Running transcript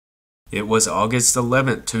It was August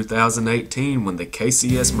 11, 2018 when the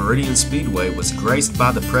KCS Meridian Speedway was graced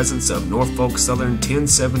by the presence of Norfolk Southern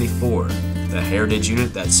 1074, the heritage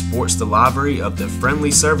unit that sports the livery of the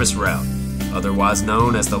Friendly Service Route, otherwise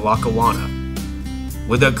known as the Lackawanna.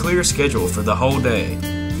 With a clear schedule for the whole day,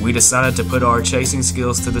 we decided to put our chasing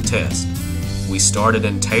skills to the test. We started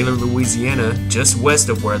in Taylor, Louisiana, just west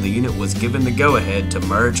of where the unit was given the go-ahead to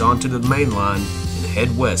merge onto the main line and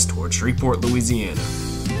head west toward Shreveport, Louisiana.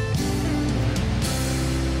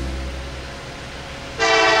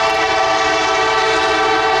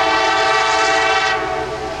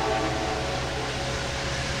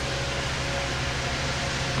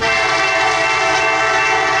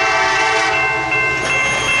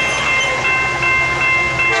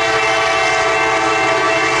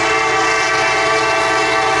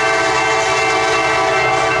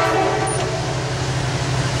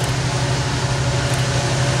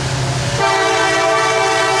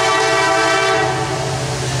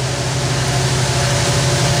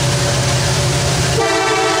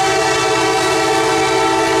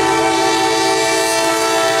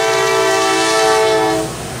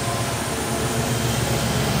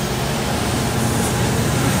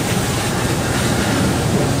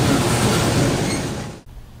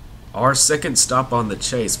 Our second stop on the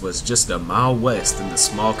chase was just a mile west in the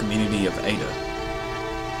small community of Ada.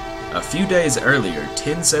 A few days earlier,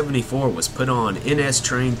 1074 was put on NS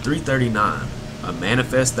Train 339, a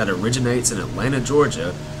manifest that originates in Atlanta,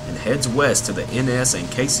 Georgia, and heads west to the NS and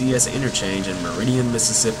KCS interchange in Meridian,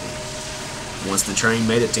 Mississippi. Once the train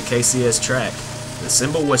made it to KCS track, the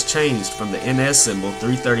symbol was changed from the NS symbol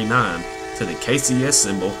 339 to the KCS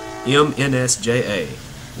symbol MNSJA,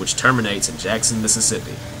 which terminates in Jackson,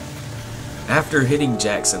 Mississippi. After hitting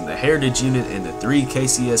Jackson, the heritage unit and the 3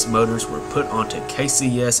 KCS motors were put onto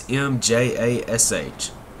KCS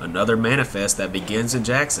MJASH, another manifest that begins in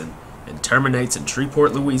Jackson and terminates in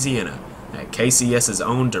Shreveport, Louisiana, at KCS's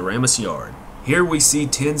own Duramus Yard. Here we see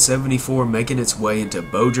 1074 making its way into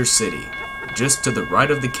Bossier City. Just to the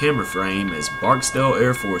right of the camera frame is Barksdale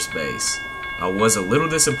Air Force Base. I was a little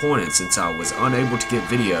disappointed since I was unable to get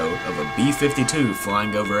video of a B-52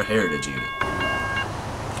 flying over a heritage unit.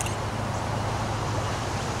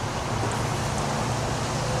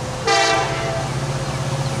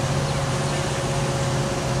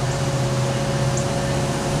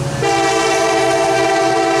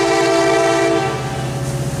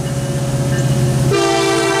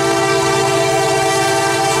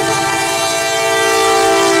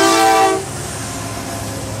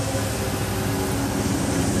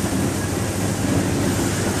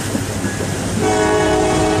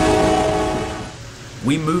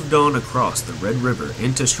 We moved on across the Red River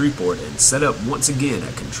into Shreveport and set up once again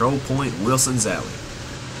at Control Point Wilson's Alley.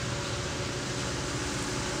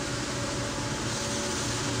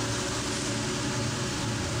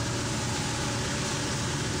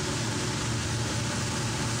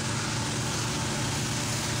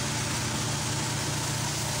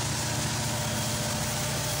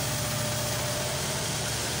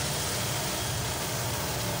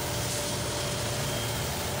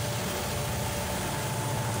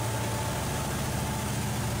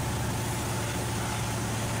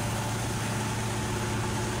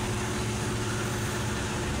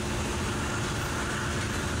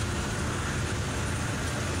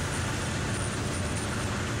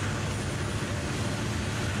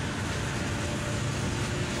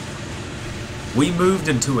 We moved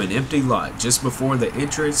into an empty lot just before the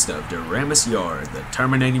entrance of Duramus Yard, the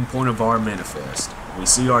terminating point of our manifest. We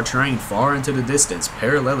see our train far into the distance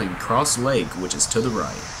paralleling Cross Lake, which is to the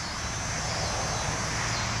right.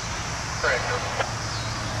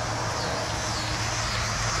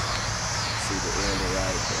 See the end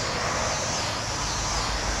right there.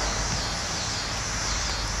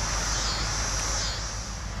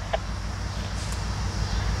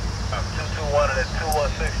 221 and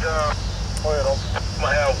 216 down. I'm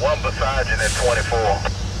gonna have one beside you at 24.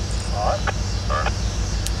 Alright.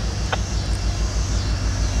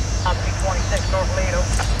 I'm 226 North Lido.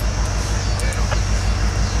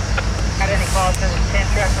 Got any calls to the 10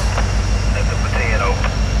 tractor? That's a 10 open.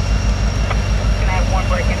 Gonna have one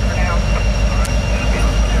break in for now. Alright, that'll be on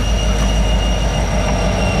the 10.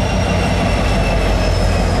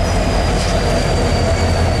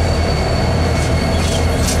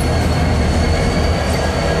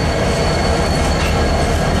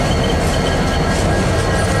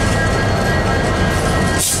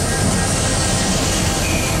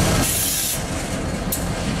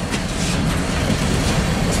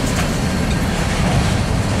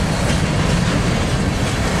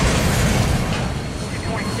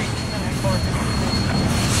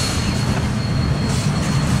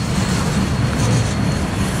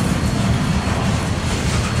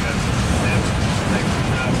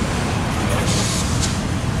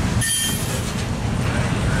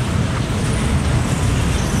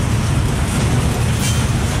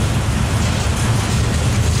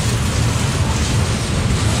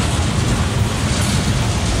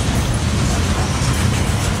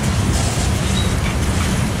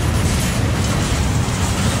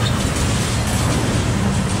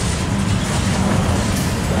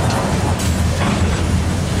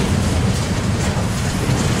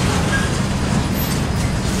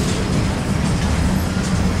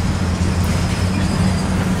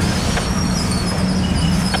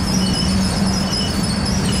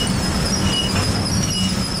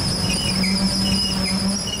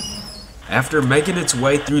 After making its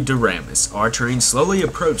way through Duramus, our train slowly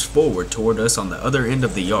approached forward toward us on the other end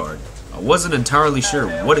of the yard. I wasn't entirely sure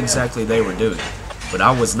what exactly they were doing, but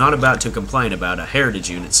I was not about to complain about a heritage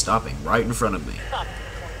unit stopping right in front of me.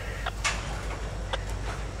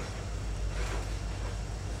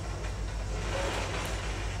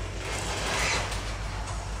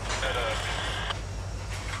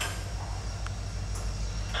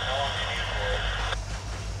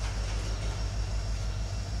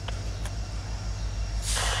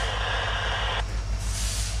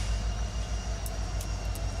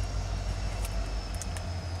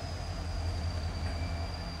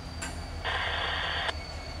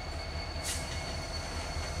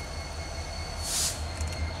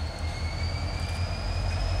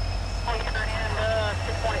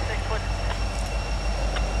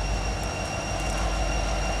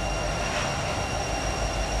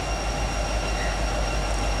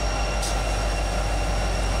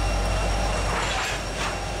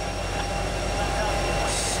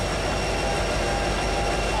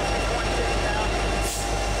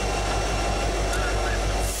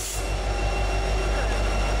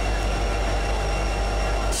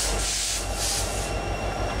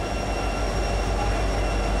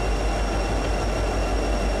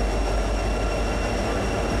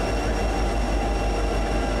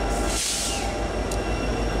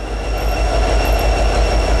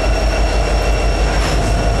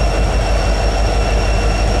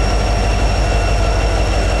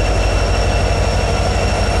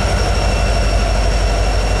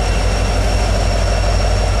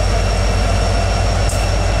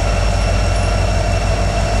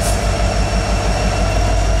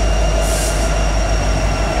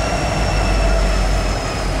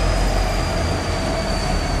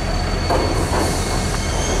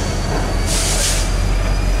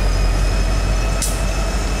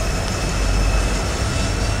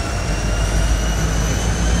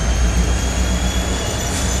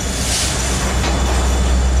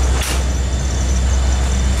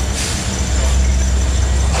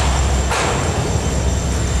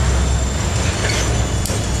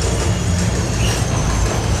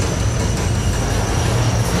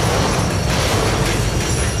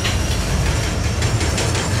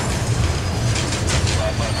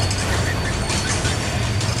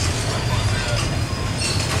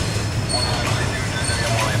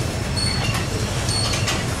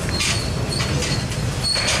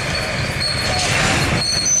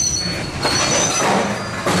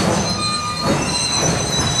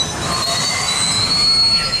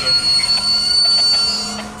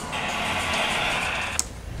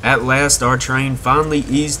 At last, our train finally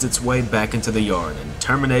eased its way back into the yard and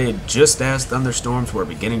terminated just as thunderstorms were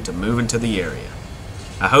beginning to move into the area.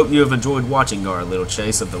 I hope you have enjoyed watching our little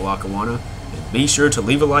chase of the Lackawanna, and be sure to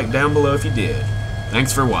leave a like down below if you did.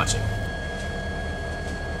 Thanks for watching.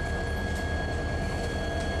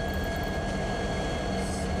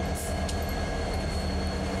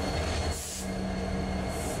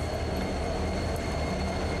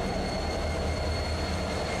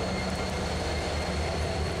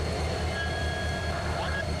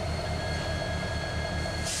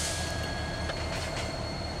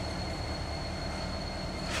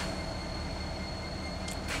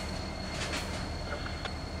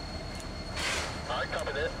 Alright,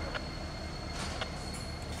 copy that.